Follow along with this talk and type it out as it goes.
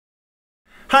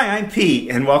Hi, I'm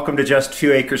Pete, and welcome to Just a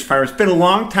Few Acres Farm. It's been a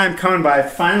long time coming, but I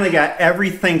finally got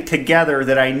everything together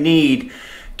that I need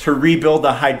to rebuild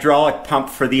the hydraulic pump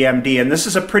for the MD. And this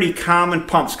is a pretty common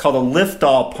pump. It's called a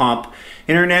lift-all pump.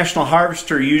 International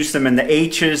Harvester used them in the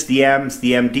H's, the M's,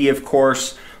 the MD, of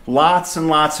course. Lots and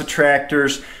lots of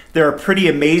tractors. They're a pretty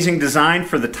amazing design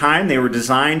for the time. They were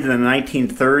designed in the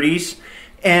 1930s.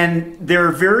 And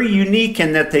they're very unique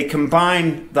in that they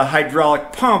combine the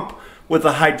hydraulic pump with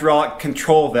a hydraulic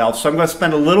control valve. So I'm going to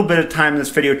spend a little bit of time in this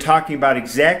video talking about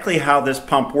exactly how this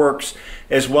pump works,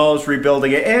 as well as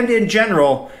rebuilding it, and in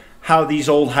general, how these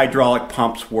old hydraulic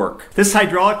pumps work. This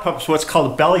hydraulic pump is what's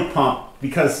called a belly pump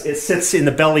because it sits in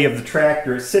the belly of the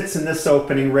tractor. It sits in this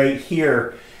opening right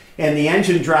here, and the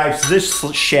engine drives this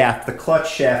shaft, the clutch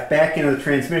shaft, back into the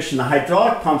transmission. The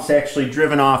hydraulic pump's actually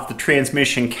driven off the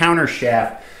transmission counter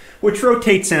shaft, which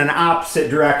rotates in an opposite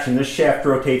direction. This shaft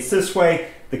rotates this way,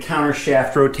 the counter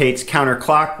shaft rotates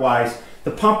counterclockwise.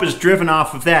 The pump is driven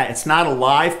off of that. It's not a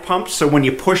live pump, so when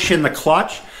you push in the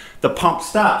clutch, the pump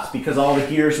stops because all the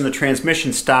gears in the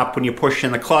transmission stop when you push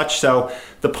in the clutch, so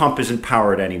the pump isn't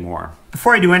powered anymore.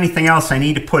 Before I do anything else, I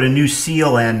need to put a new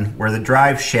seal in where the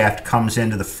drive shaft comes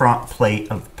into the front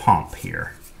plate of the pump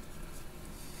here,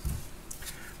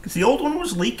 because the old one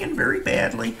was leaking very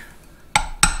badly.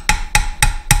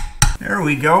 There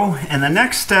we go. And the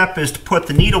next step is to put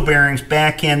the needle bearings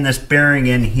back in this bearing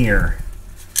in here.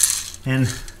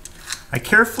 And I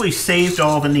carefully saved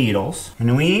all the needles.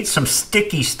 And we need some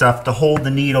sticky stuff to hold the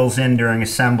needles in during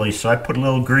assembly, so I put a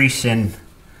little grease in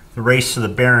the race of the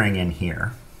bearing in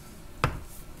here.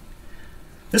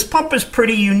 This pump is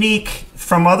pretty unique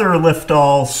from other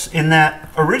lift-alls in that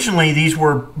originally these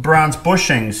were bronze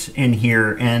bushings in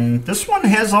here, and this one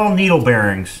has all needle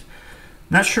bearings.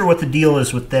 Not sure what the deal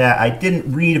is with that. I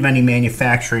didn't read of any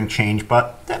manufacturing change,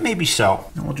 but that may be so.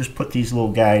 And we'll just put these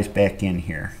little guys back in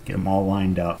here, get them all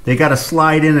lined up. They got to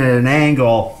slide in at an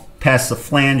angle past the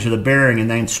flange of the bearing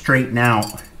and then straighten out.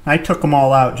 I took them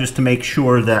all out just to make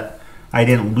sure that I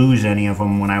didn't lose any of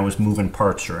them when I was moving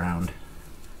parts around.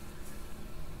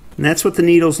 And that's what the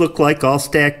needles look like, all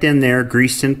stacked in there,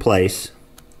 greased in place.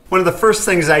 One of the first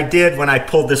things I did when I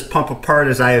pulled this pump apart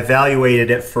is I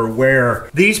evaluated it for wear.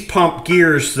 These pump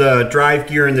gears, the drive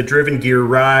gear and the driven gear,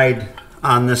 ride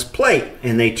on this plate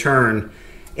and they turn.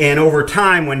 And over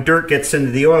time, when dirt gets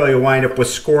into the oil, you wind up with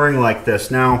scoring like this.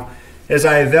 Now, as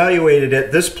I evaluated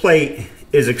it, this plate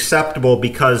is acceptable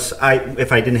because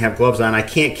if I didn't have gloves on, I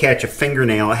can't catch a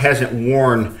fingernail. It hasn't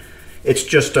worn. It's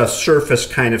just a surface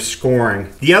kind of scoring.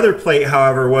 The other plate,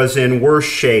 however, was in worse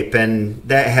shape, and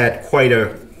that had quite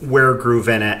a wear groove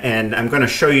in it, and I'm going to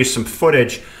show you some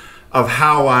footage of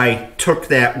how I took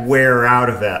that wear out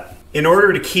of it. In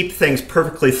order to keep things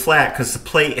perfectly flat, because the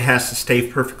plate has to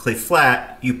stay perfectly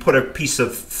flat, you put a piece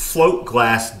of float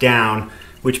glass down,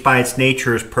 which by its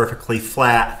nature is perfectly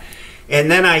flat,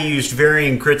 and then I used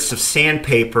varying grits of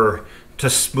sandpaper to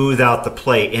smooth out the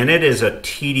plate, and it is a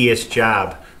tedious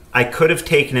job. I could have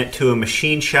taken it to a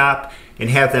machine shop and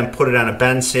have them put it on a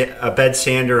bed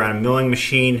sander on a milling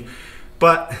machine,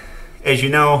 but as you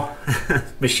know,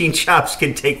 machine shops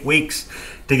can take weeks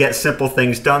to get simple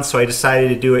things done, so I decided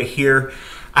to do it here.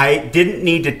 I didn't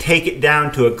need to take it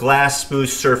down to a glass smooth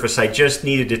surface. I just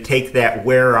needed to take that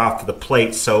wear off of the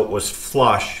plate so it was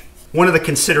flush. One of the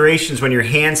considerations when you're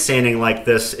hand sanding like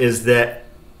this is that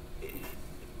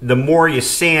the more you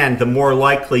sand, the more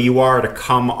likely you are to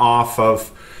come off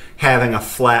of having a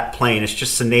flat plane. It's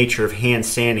just the nature of hand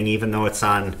sanding, even though it's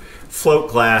on float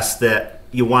glass, that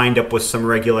you wind up with some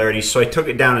irregularities. So I took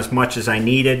it down as much as I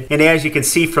needed. And as you can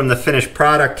see from the finished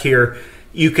product here,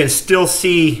 you can still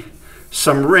see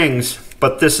some rings,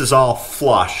 but this is all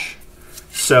flush.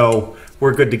 So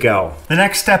we're good to go. The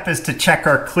next step is to check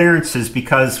our clearances,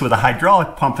 because with a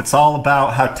hydraulic pump, it's all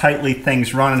about how tightly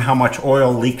things run and how much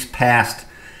oil leaks past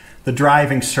the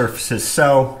driving surfaces.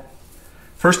 So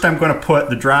first I'm going to put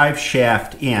the drive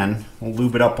shaft in. We'll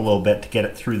lube it up a little bit to get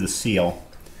it through the seal.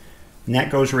 And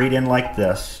that goes right in like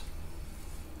this.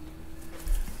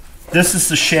 This is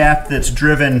the shaft that's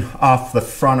driven off the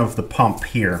front of the pump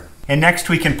here. And next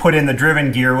we can put in the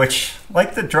driven gear, which,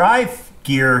 like the drive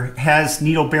gear, has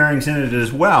needle bearings in it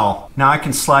as well. Now I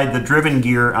can slide the driven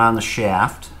gear on the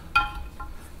shaft,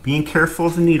 being careful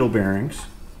of the needle bearings,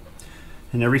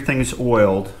 and everything is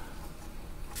oiled.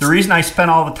 The reason I spent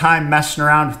all the time messing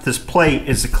around with this plate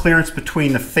is the clearance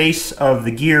between the face of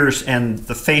the gears and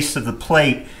the face of the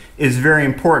plate is very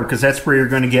important, because that's where you're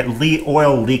going to get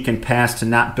oil leaking past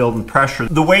and not building pressure.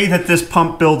 The way that this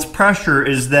pump builds pressure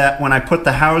is that when I put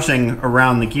the housing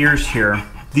around the gears here,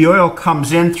 the oil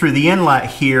comes in through the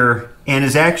inlet here and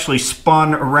is actually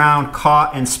spun around,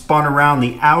 caught and spun around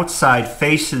the outside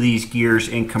face of these gears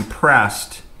and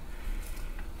compressed.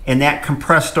 And that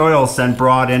compressed oil is then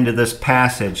brought into this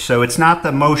passage. So it's not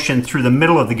the motion through the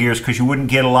middle of the gears, because you wouldn't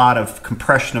get a lot of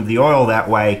compression of the oil that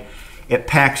way. It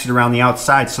packs it around the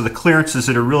outside. So the clearances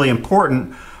that are really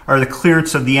important are the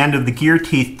clearance of the end of the gear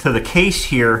teeth to the case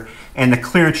here, and the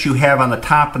clearance you have on the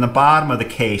top and the bottom of the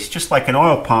case, just like an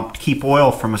oil pump, to keep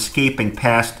oil from escaping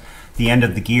past the end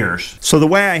of the gears. So the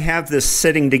way I have this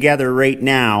sitting together right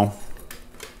now,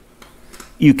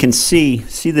 you can see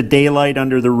the daylight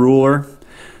under the ruler?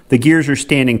 The gears are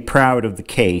standing proud of the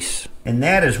case. And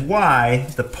that is why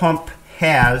the pump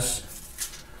has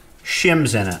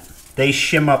shims in it. They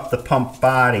shim up the pump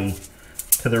body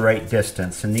to the right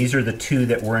distance. And these are the two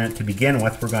that were in it to begin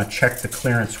with. We're going to check the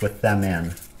clearance with them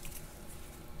in.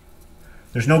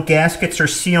 There's no gaskets or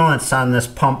sealants on this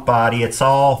pump body. It's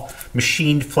all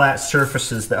machined flat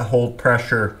surfaces that hold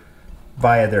pressure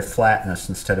via their flatness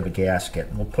instead of a gasket.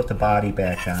 And we'll put the body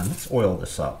back on. Let's oil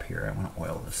this up here. I want to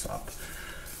oil this up.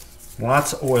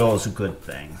 Lots of oil is a good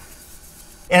thing.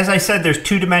 As I said, there's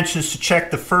two dimensions to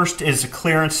check. The first is the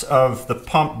clearance of the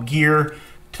pump gear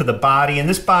to the body, and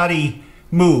this body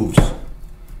moves.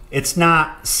 It's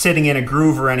not sitting in a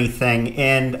groove or anything,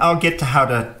 and I'll get to how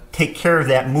to take care of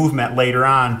that movement later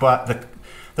on, but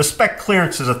the spec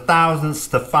clearance is 1/1000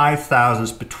 to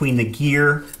 5/1000 between the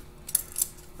gear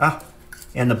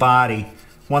and the body.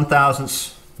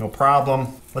 1/1000, no problem.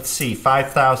 Let's see,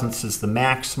 5/1000 is the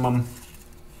maximum.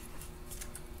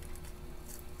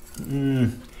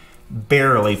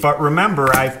 Barely, but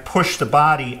remember, I've pushed the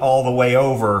body all the way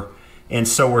over, and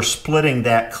so we're splitting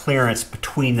that clearance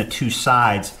between the two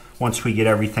sides once we get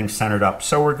everything centered up.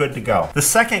 So we're good to go. The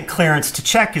second clearance to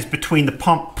check is between the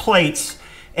pump plates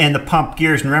and the pump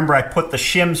gears. And remember, I put the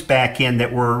shims back in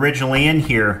that were originally in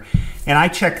here, and I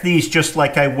check these just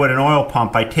like I would an oil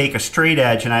pump. I take a straight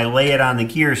edge and I lay it on the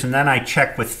gears, and then I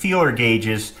check with feeler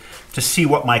gauges to see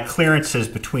what my clearance is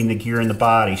between the gear and the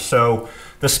body. So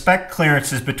the spec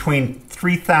clearance is between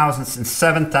 3/1000 and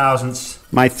 7/1000.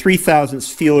 My 3/1000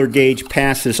 feeler gauge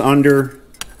passes under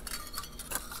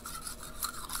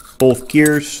both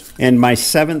gears, and my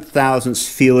 7/1000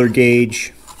 feeler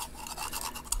gauge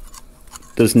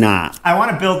does not. I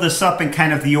want to build this up in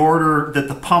kind of the order that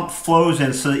the pump flows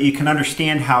in so that you can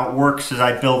understand how it works as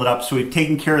I build it up. So we've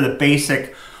taken care of the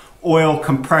basic oil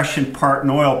compression part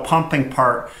and oil pumping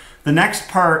part. The next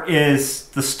part is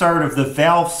the start of the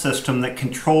valve system that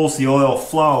controls the oil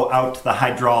flow out to the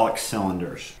hydraulic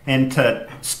cylinders. And to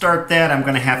start that, I'm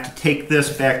going to have to take this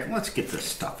back. Let's get this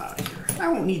stuff out of here. I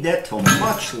won't need that till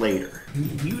much later.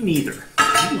 You neither. You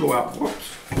can go out. Whoops.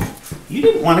 You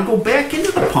didn't want to go back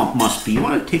into the pump, must be. You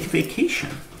want to take a vacation.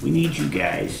 We need you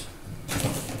guys.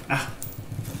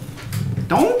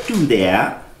 Don't do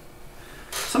that.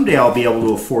 Someday I'll be able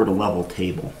to afford a level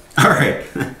table. All right.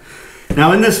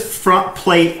 Now in this front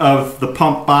plate of the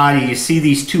pump body, you see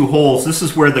these two holes. This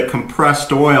is where the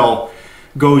compressed oil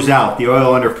goes out, the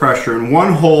oil under pressure. And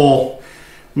one hole,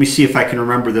 let me see if I can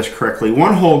remember this correctly.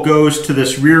 One hole goes to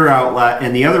this rear outlet,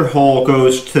 and the other hole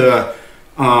goes to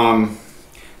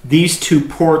these two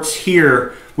ports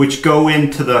here, which go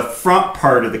into the front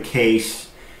part of the case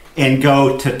and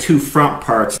go to two front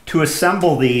parts. To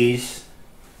assemble these,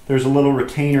 there's a little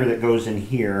retainer that goes in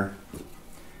here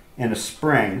and a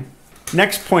spring.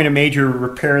 Next point of major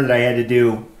repair that I had to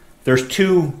do, there's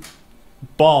two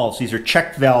balls. These are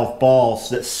check valve balls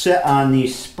that sit on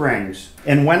these springs.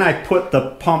 And when I put the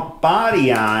pump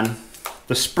body on,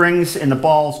 the springs and the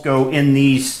balls go in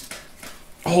these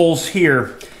holes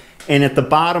here. And at the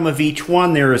bottom of each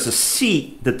one, there is a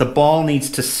seat that the ball needs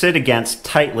to sit against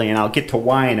tightly, and I'll get to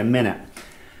why in a minute.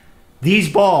 These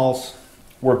balls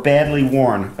were badly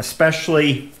worn,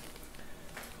 especially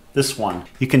this one.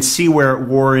 You can see where it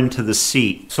wore into the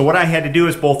seat. So what I had to do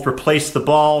is both replace the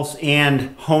balls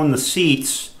and hone the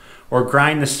seats, or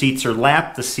grind the seats, or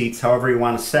lap the seats, however you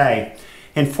want to say.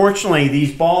 And fortunately,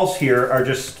 these balls here are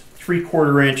just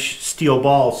 3/4 inch steel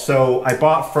balls. So I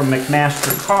bought from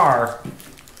McMaster Car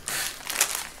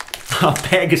a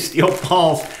bag of steel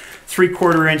balls,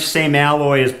 3/4 inch, same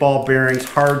alloy as ball bearings,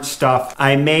 hard stuff.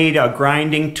 I made a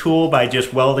grinding tool by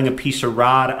just welding a piece of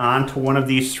rod onto one of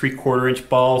these 3/4 inch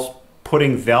balls,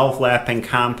 putting valve lapping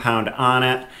compound on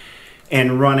it,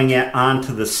 and running it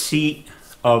onto the seat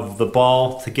of the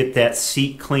ball to get that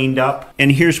seat cleaned up.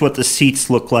 And here's what the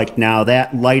seats look like now.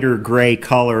 That lighter gray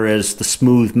color is the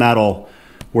smooth metal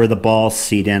where the balls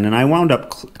seat in, and I wound up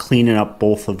cleaning up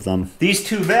both of them. These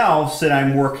two valves that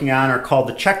I'm working on are called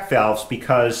the check valves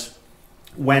because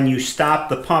when you stop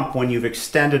the pump, when you've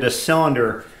extended a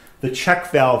cylinder, the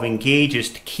check valve engages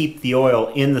to keep the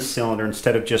oil in the cylinder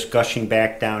instead of just gushing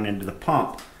back down into the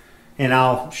pump. And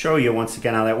I'll show you once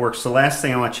again how that works. The last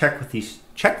thing I want to check with these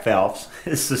check valves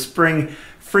is the spring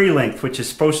free length, which is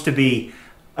supposed to be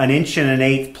 1 1/8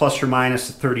 inches plus or minus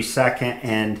a 32nd,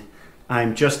 and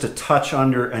I'm just a touch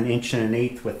under 1 1/8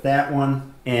 inches with that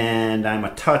one, and I'm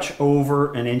a touch over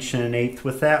 1 1/8 inches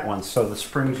with that one. So the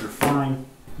springs are fine.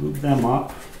 Move them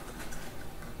up.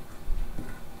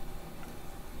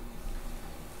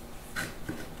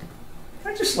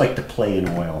 I just like to play in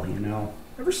oil, you know.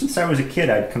 Ever since I was a kid,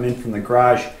 I'd come in from the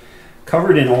garage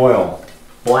covered in oil.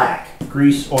 Black,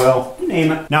 grease, oil, you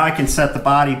name it. Now I can set the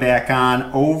body back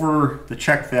on over the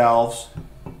check valves.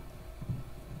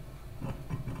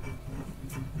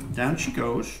 Down she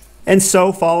goes. And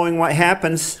so, following what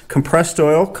happens, compressed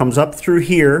oil comes up through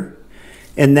here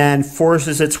and then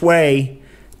forces its way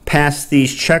past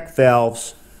these check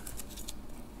valves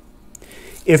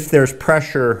if there's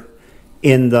pressure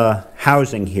in the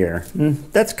housing here.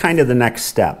 That's kind of the next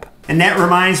step. And that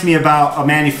reminds me about a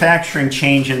manufacturing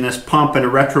change in this pump and a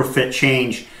retrofit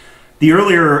change. The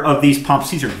earlier of these pumps,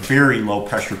 these are very low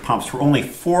pressure pumps, were only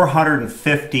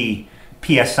 450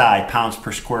 PSI, pounds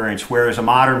per square inch, whereas a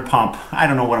modern pump, I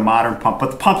don't know what a modern pump, but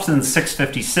the pumps in the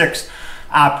 656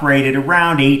 operated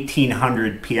around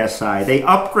 1800 PSI. They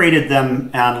upgraded them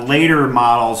on later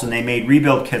models and they made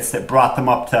rebuild kits that brought them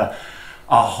up to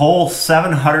a whole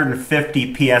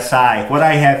 750 PSI. What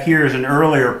I have here is an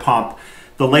earlier pump.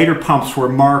 The later pumps were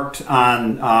marked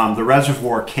on the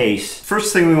reservoir case.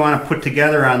 First thing we want to put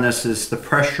together on this is the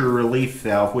pressure relief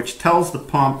valve, which tells the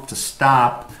pump to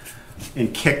stop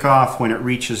and kick off when it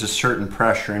reaches a certain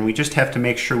pressure. And we just have to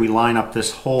make sure we line up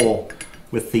this hole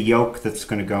with the yoke that's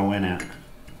going to go in it.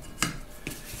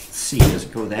 Let's see, does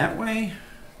it go that way?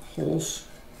 Holes?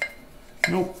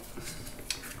 Nope.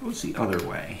 It goes the other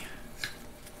way.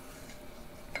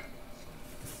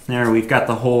 There, we've got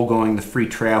the hole going the free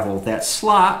travel of that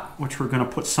slot, which we're going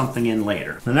to put something in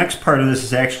later. The next part of this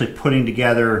is actually putting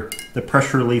together the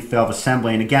pressure relief valve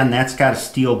assembly. And again, that's got a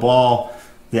steel ball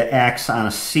that acts on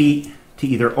a seat to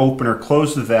either open or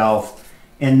close the valve.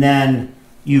 And then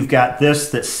you've got this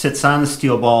that sits on the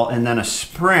steel ball and then a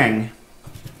spring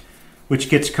which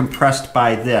gets compressed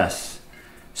by this.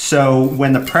 So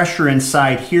when the pressure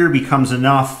inside here becomes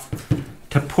enough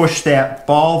to push that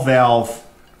ball valve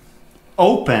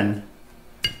open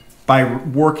by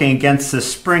working against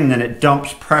this spring, then it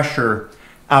dumps pressure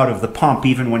out of the pump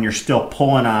even when you're still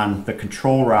pulling on the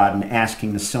control rod and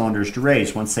asking the cylinders to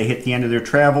raise. Once they hit the end of their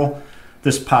travel,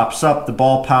 this pops up, the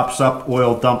ball pops up,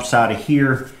 oil dumps out of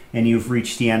here, and you've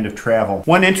reached the end of travel.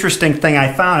 One interesting thing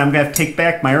I found, I'm going to take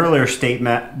back my earlier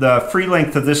statement, the free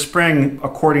length of this spring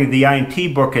according to the I&T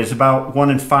book is about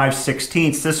 1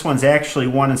 5/16. This one's actually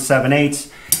 1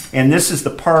 7/8. And this is the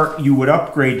part you would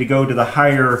upgrade to go to the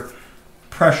higher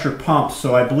pressure pump.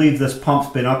 So I believe this pump's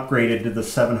been upgraded to the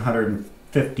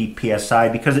 750 PSI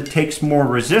because it takes more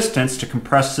resistance to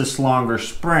compress this longer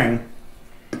spring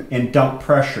and dump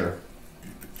pressure.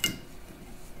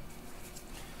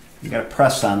 You got to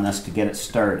press on this to get it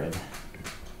started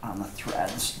on the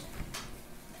threads.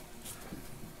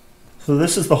 So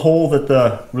this is the hole that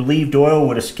the relieved oil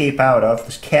would escape out of.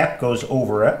 This cap goes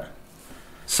over it.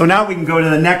 So now we can go to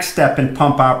the next step in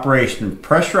pump operation.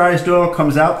 Pressurized oil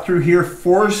comes out through here,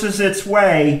 forces its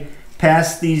way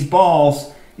past these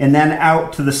balls, and then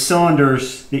out to the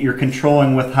cylinders that you're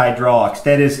controlling with hydraulics.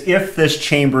 That is, if this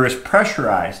chamber is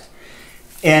pressurized.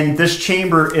 And this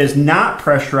chamber is not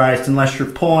pressurized unless you're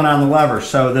pulling on the lever.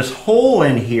 So this hole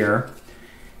in here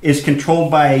is controlled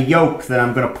by a yoke that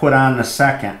I'm going to put on in a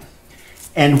second.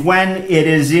 And when it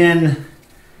is in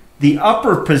the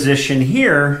upper position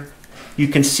here, you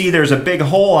can see there's a big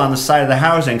hole on the side of the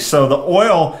housing. So the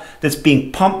oil that's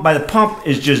being pumped by the pump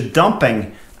is just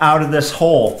dumping out of this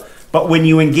hole. But when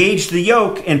you engage the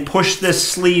yoke and push this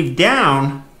sleeve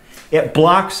down, it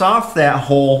blocks off that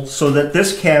hole so that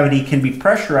this cavity can be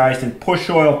pressurized and push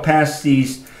oil past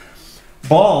these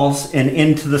balls and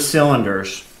into the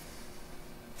cylinders.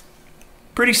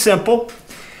 Pretty simple.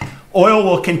 Oil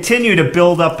will continue to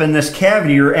build up in this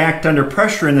cavity or act under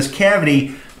pressure in this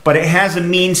cavity, but it has a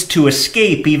means to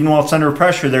escape even while it's under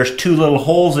pressure. There's two little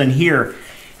holes in here,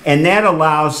 and that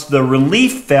allows the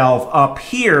relief valve up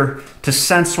here to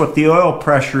sense what the oil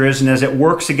pressure is, and as it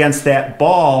works against that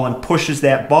ball and pushes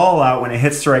that ball out when it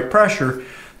hits the right pressure,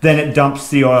 then it dumps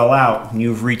the oil out, and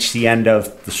you've reached the end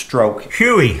of the stroke.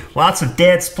 Phewy, lots of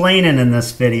dad-splaining in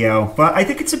this video, but I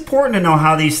think it's important to know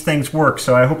how these things work,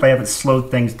 so I hope I haven't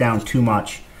slowed things down too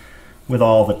much with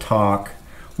all the talk.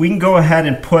 We can go ahead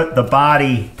and put the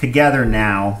body together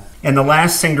now. And the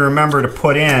last thing to remember to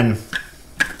put in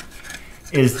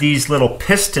is these little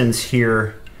pistons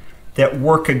here that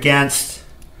work against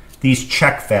these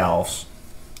check valves.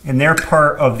 And they're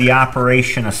part of the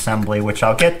operation assembly, which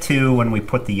I'll get to when we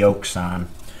put the yokes on.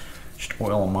 Just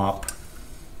oil them up,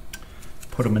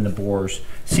 put them in the bores.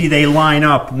 See, they line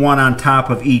up one on top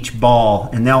of each ball,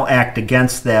 and they'll act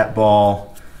against that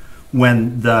ball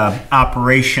when the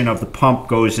operation of the pump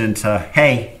goes into,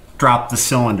 hey, drop the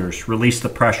cylinders, release the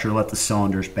pressure, let the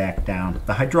cylinders back down.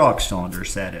 The hydraulic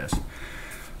cylinders, that is.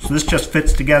 So this just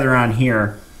fits together on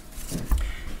here.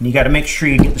 And you got to make sure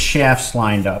you get the shafts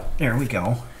lined up. There we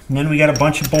go. And then we got a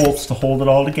bunch of bolts to hold it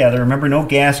all together. Remember, no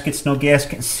gaskets, no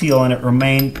gasket seal, and it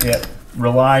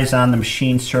relies on the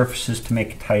machine surfaces to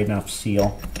make a tight enough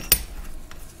seal.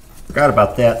 Forgot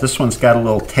about that. This one's got a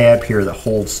little tab here that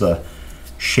holds the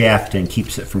shaft and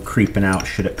keeps it from creeping out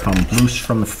should it come loose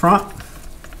from the front.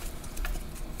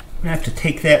 I'm gonna have to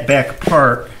take that back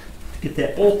apart to get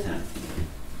that bolt in.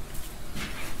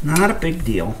 Not a big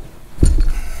deal.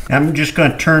 I'm just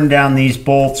going to turn down these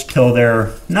bolts till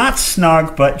they're not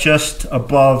snug, but just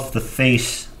above the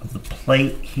face of the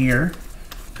plate here,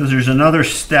 because there's another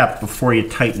step before you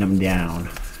tighten them down.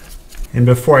 And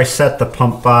before I set the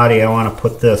pump body, I want to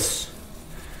put this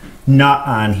nut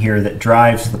on here that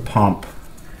drives the pump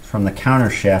from the counter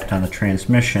shaft on the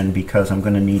transmission, because I'm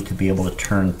going to need to be able to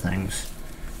turn things.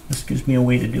 This gives me a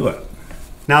way to do it.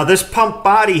 Now this pump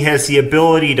body has the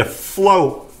ability to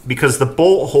float because the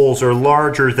bolt holes are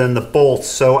larger than the bolts,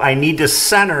 so I need to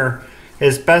center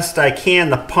as best I can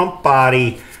the pump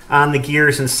body on the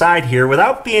gears inside here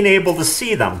without being able to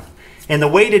see them. And the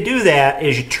way to do that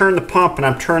is you turn the pump, and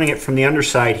I'm turning it from the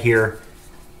underside here,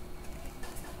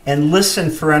 and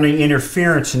listen for any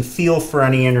interference and feel for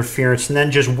any interference, and then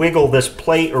just wiggle this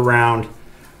plate around,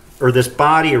 or this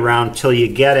body around, till you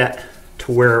get it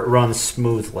to where it runs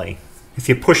smoothly. If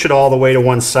you push it all the way to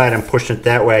one side, I'm pushing it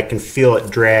that way, I can feel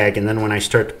it drag, and then when I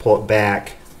start to pull it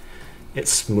back, it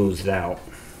smooths out.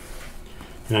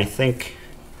 And I think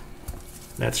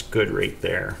that's good right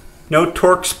there. No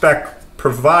torque spec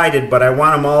provided, but I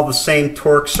want them all the same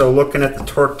torque, so looking at the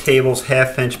torque tables,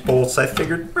 half-inch bolts, I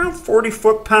figured around 40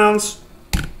 foot-pounds.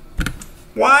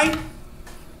 Why?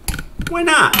 Why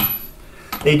not?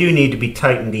 They do need to be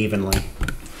tightened evenly.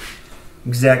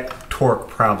 Exact torque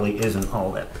probably isn't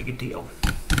all that big a deal.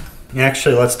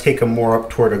 Actually, let's take them more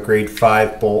up toward a grade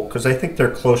 5 bolt, because I think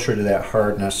they're closer to that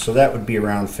hardness, so that would be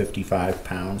around 55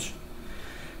 pounds.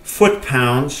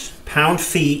 Foot-pounds,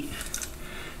 pound-feet,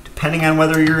 depending on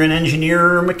whether you're an engineer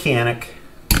or a mechanic.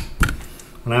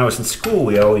 When I was in school,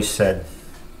 we always said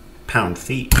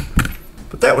pound-feet,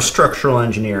 but that was structural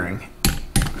engineering.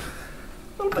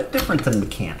 A little bit different than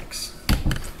mechanics.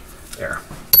 There.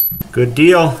 Good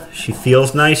deal. She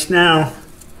feels nice now.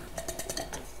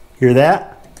 Hear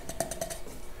that?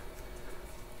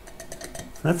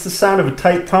 That's the sound of a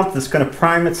tight pump that's going to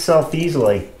prime itself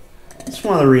easily. It's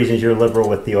one of the reasons you're liberal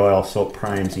with the oil, so it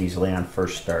primes easily on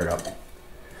first startup.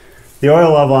 The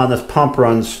oil level on this pump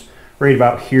runs right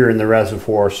about here in the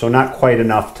reservoir, so not quite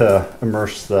enough to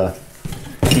immerse the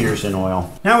gears in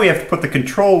oil. Now we have to put the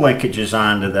control linkages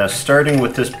onto this, starting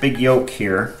with this big yoke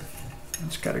here.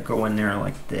 It's got to go in there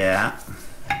like that.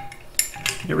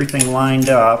 Get everything lined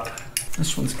up.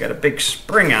 This one's got a big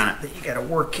spring on it that you got to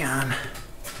work on.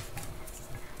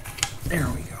 There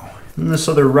we go. And this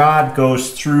other rod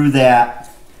goes through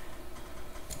that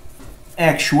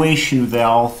actuation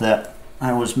valve that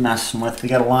I was messing with. We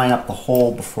got to line up the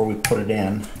hole before we put it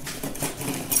in.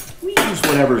 We use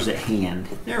whatever's at hand.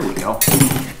 There we go.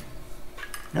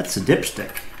 That's a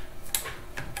dipstick.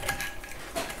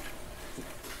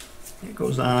 It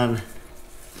goes on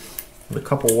with a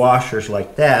couple washers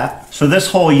like that. So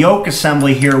this whole yoke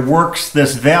assembly here works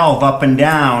this valve up and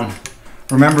down.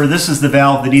 Remember, this is the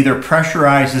valve that either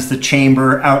pressurizes the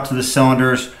chamber out to the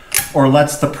cylinders or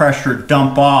lets the pressure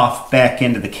dump off back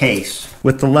into the case.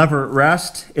 With the lever at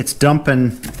rest, it's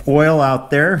dumping oil out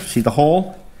there. See the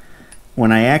hole?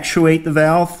 When I actuate the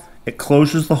valve, it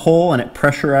closes the hole and it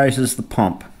pressurizes the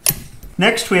pump.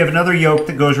 Next, we have another yoke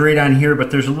that goes right on here, but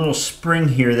there's a little spring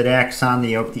here that acts on the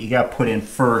yoke that you got to put in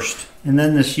first. And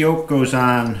then this yoke goes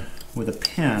on with a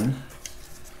pin.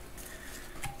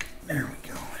 There we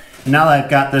go. Now that I've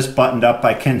got this buttoned up,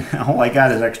 I can, all I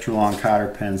got is extra long cotter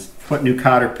pins. Put new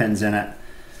cotter pins in it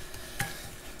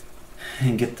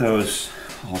and get those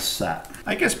all set.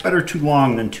 I guess better too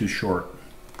long than too short.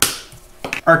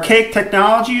 Archaic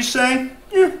technology, you say?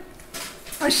 Yeah,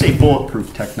 I say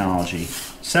bulletproof technology.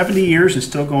 70 years and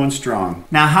still going strong.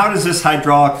 Now, how does this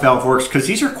hydraulic valve work? Because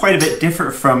these are quite a bit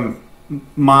different from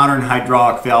modern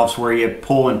hydraulic valves where you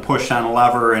pull and push on a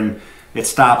lever and it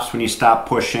stops when you stop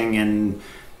pushing and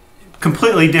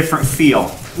completely different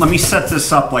feel. Let me set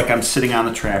this up like I'm sitting on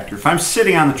the tractor. If I'm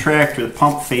sitting on the tractor, the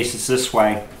pump faces this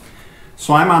way.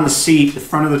 So I'm on the seat, the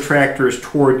front of the tractor is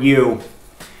toward you,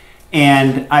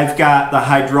 and I've got the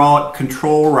hydraulic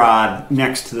control rod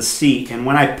next to the seat. And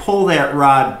when I pull that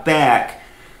rod back,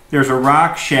 there's a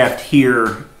rock shaft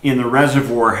here in the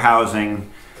reservoir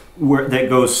housing that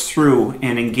goes through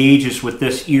and engages with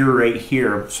this ear right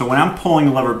here. So when I'm pulling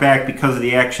the lever back, because of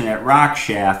the action of that rock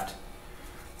shaft,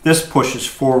 this pushes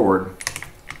forward.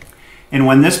 And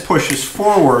when this pushes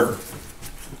forward,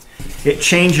 it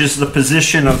changes the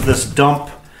position of this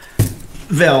dump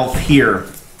valve here.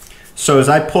 So as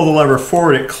I pull the lever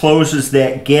forward, it closes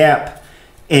that gap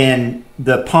and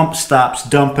the pump stops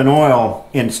dumping oil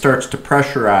and starts to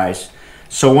pressurize.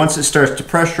 So once it starts to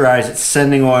pressurize, it's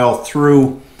sending oil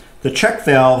through the check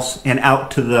valves and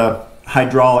out to the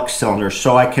hydraulic cylinders.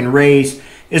 So I can raise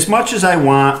as much as I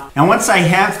want. And once I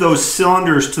have those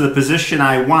cylinders to the position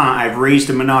I want, I've raised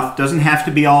them enough. It doesn't have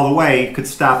to be all the way. It could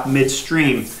stop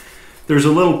midstream. There's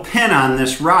a little pin on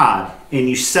this rod, and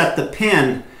you set the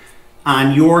pin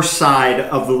on your side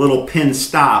of the little pin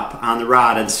stop on the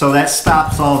rod, and so that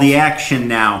stops all the action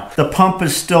now. The pump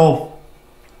is still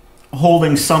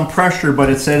holding some pressure, but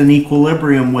it's at an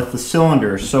equilibrium with the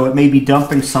cylinder, so it may be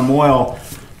dumping some oil,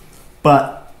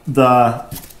 but the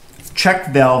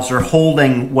check valves are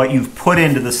holding what you've put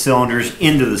into the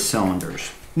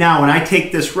cylinders. Now when I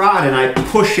take this rod and I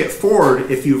push it forward,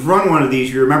 if you've run one of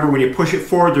these, you remember when you push it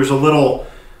forward there's a little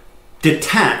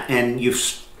detent, and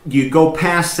you go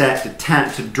past that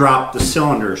detent to drop the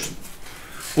cylinders.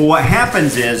 Well, what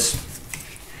happens is,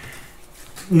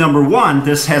 number one,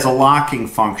 this has a locking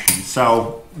function.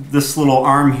 So this little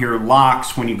arm here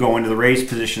locks when you go into the raised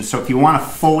position. So if you want to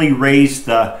fully raise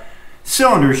the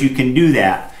cylinders, you can do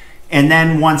that. And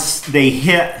then once they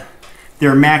hit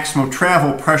their maximum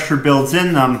travel, pressure builds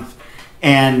in them,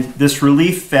 and this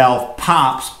relief valve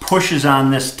pops, pushes on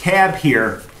this tab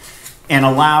here, and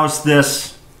allows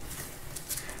this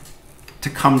to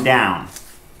come down.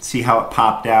 See how it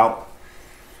popped out?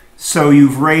 So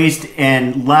you've raised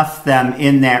and left them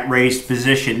in that raised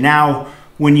position. Now,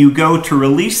 when you go to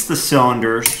release the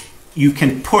cylinders, you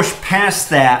can push past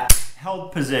that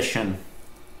held position.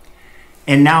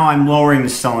 And now I'm lowering the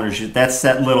cylinders. That's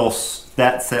that little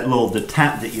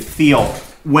detent that you feel.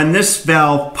 When this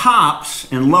valve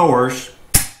pops and lowers,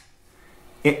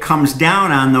 it comes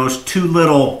down on those two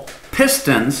little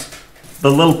pistons,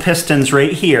 the little pistons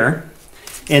right here,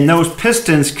 and those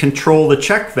pistons control the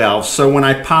check valve. So when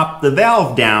I pop the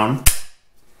valve down,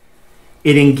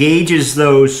 it engages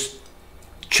those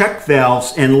check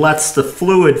valves and lets the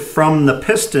fluid from the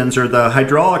pistons or the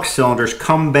hydraulic cylinders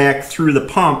come back through the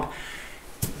pump,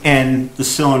 and the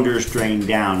cylinders drain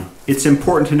down. It's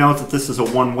important to note that this is a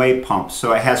one-way pump,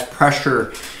 so it has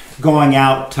pressure going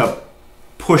out to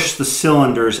push the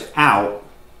cylinders out.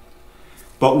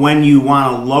 But when you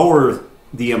want to lower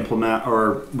the implement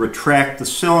or retract the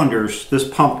cylinders, this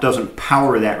pump doesn't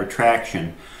power that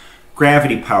retraction.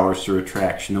 Gravity powers the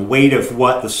retraction. The weight of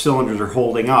what the cylinders are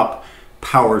holding up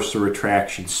powers the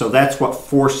retraction. So that's what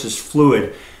forces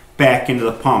fluid back into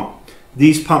the pump.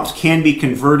 These pumps can be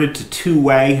converted to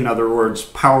two-way, in other words,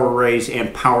 power raise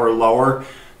and power lower,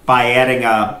 by adding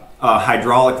a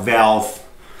hydraulic valve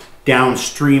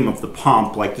downstream of the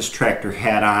pump, like this tractor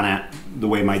had on it, the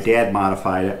way my dad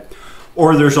modified it.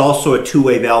 Or there's also a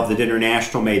two-way valve that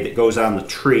International made that goes on the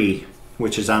tree,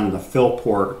 which is on the fill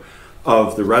port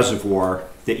of the reservoir,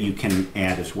 that you can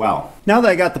add as well. Now that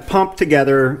I got the pump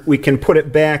together, we can put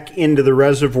it back into the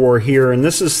reservoir here, and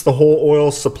this is the whole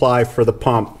oil supply for the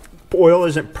pump. Oil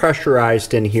isn't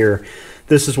pressurized in here.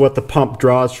 This is what the pump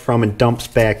draws from and dumps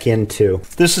back into.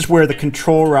 This is where the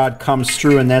control rod comes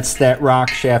through, and that's that rock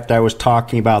shaft I was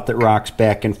talking about that rocks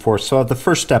back and forth. So the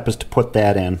first step is to put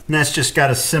that in. And that's just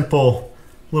got a simple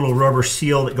little rubber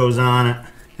seal that goes on it.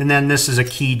 And then this is a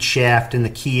keyed shaft, and the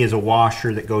key is a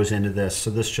washer that goes into this. So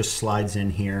this just slides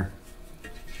in here.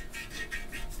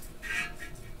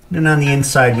 And on the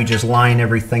inside, we just line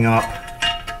everything up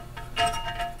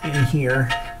in here,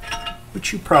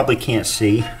 which you probably can't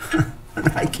see.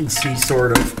 I can see,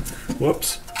 sort of.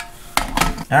 Whoops.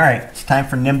 All right, it's time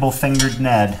for nimble-fingered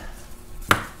Ned.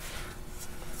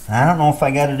 I don't know if I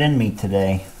got it in me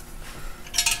today.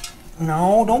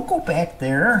 No, don't go back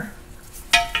there.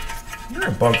 You're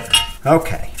a bugger.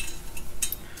 Okay.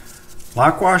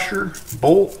 Lock washer,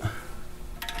 bolt.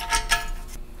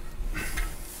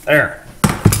 There.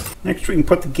 Next we can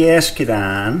put the gasket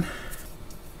on.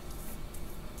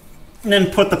 And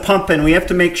then put the pump in. We have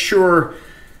to make sure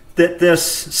that this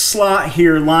slot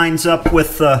here lines up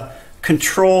with the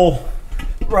control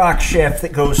rock shaft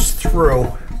that goes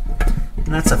through.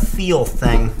 And that's a feel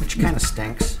thing, which kind of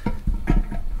stinks.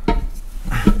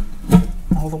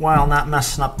 All the while not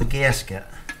messing up the gasket.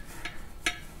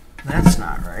 That's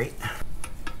not right.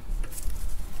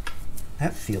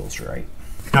 That feels right.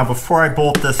 Now before I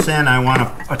bolt this in, I want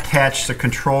to attach the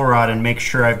control rod and make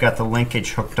sure I've got the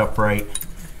linkage hooked up right.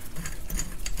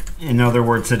 In other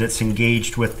words, that it's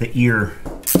engaged with the ear.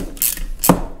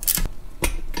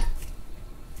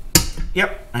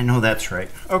 Yep, I know that's right.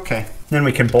 Okay, then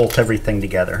we can bolt everything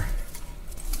together.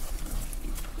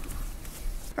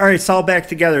 All right, it's all back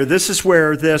together. This is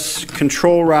where this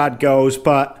control rod goes,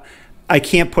 but I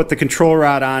can't put the control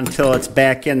rod on until it's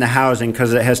back in the housing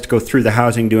because it has to go through the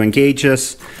housing to engage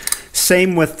this.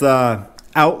 Same with the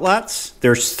outlets.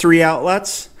 There's 3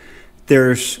 outlets.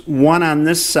 There's 1 on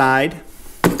this side,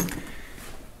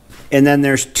 and then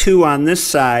there's 2 on this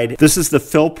side. This is the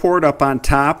fill port up on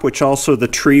top, which also the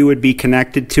tree would be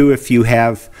connected to if you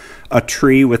have a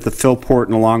tree with the fill port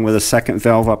and along with a second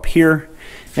valve up here.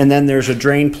 And then there's a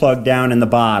drain plug down in the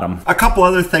bottom. A couple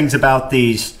other things about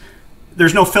these.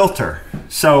 There's no filter,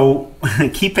 so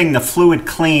keeping the fluid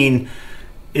clean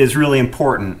is really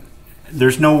important.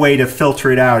 There's no way to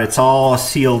filter it out. It's all a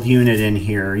sealed unit in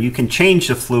here. You can change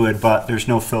the fluid, but there's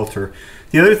no filter.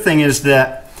 The other thing is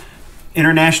that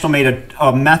International made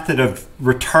a method of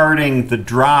retarding the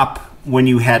drop when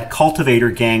you had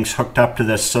cultivator gangs hooked up to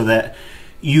this so that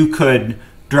you could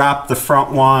drop the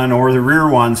front one or the rear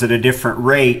ones at a different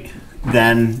rate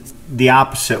than the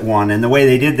opposite one. And the way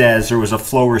they did that is there was a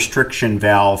flow restriction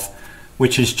valve,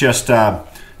 which is just a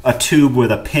tube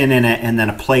with a pin in it and then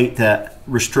a plate that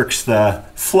restricts the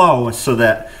flow so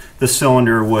that the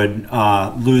cylinder would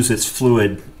lose its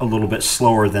fluid a little bit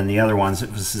slower than the other ones.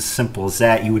 It was as simple as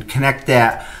that. You would connect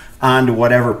that onto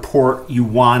whatever port you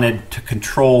wanted to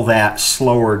control that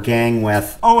slower gang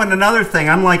with. Oh, and another thing,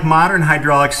 unlike modern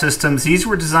hydraulic systems, these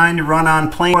were designed to run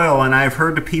on plain oil, and I've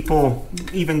heard of people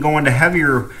even going to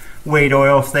heavier weight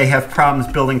oil if they have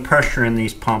problems building pressure in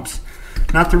these pumps.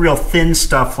 Not the real thin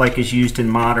stuff like is used in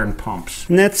modern pumps.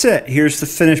 And that's it. Here's the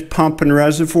finished pump and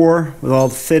reservoir with all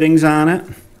the fittings on it,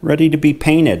 ready to be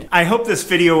painted. I hope this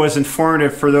video was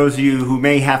informative for those of you who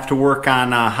may have to work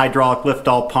on a hydraulic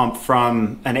lift-all pump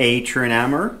from an H or an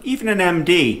M or even an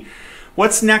MD.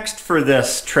 What's next for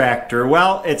this tractor?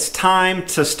 Well, it's time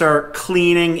to start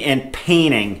cleaning and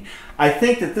painting. I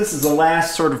think that this is the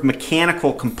last sort of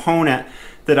mechanical component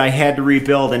that I had to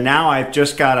rebuild, and now I've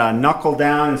just got to knuckle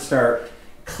down and start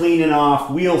cleaning off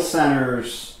wheel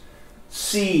centers,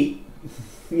 seat,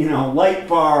 you know, light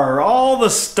bar, all the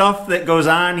stuff that goes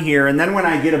on here. And then when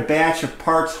I get a batch of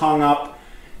parts hung up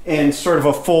and sort of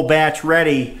a full batch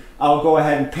ready, I'll go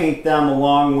ahead and paint them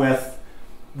along with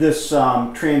this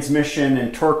transmission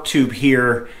and torque tube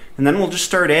here, and then we'll just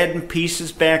start adding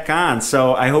pieces back on.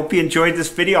 So I hope you enjoyed this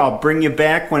video. I'll bring you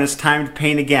back when it's time to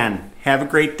paint again. Have a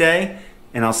great day,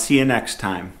 and I'll see you next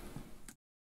time.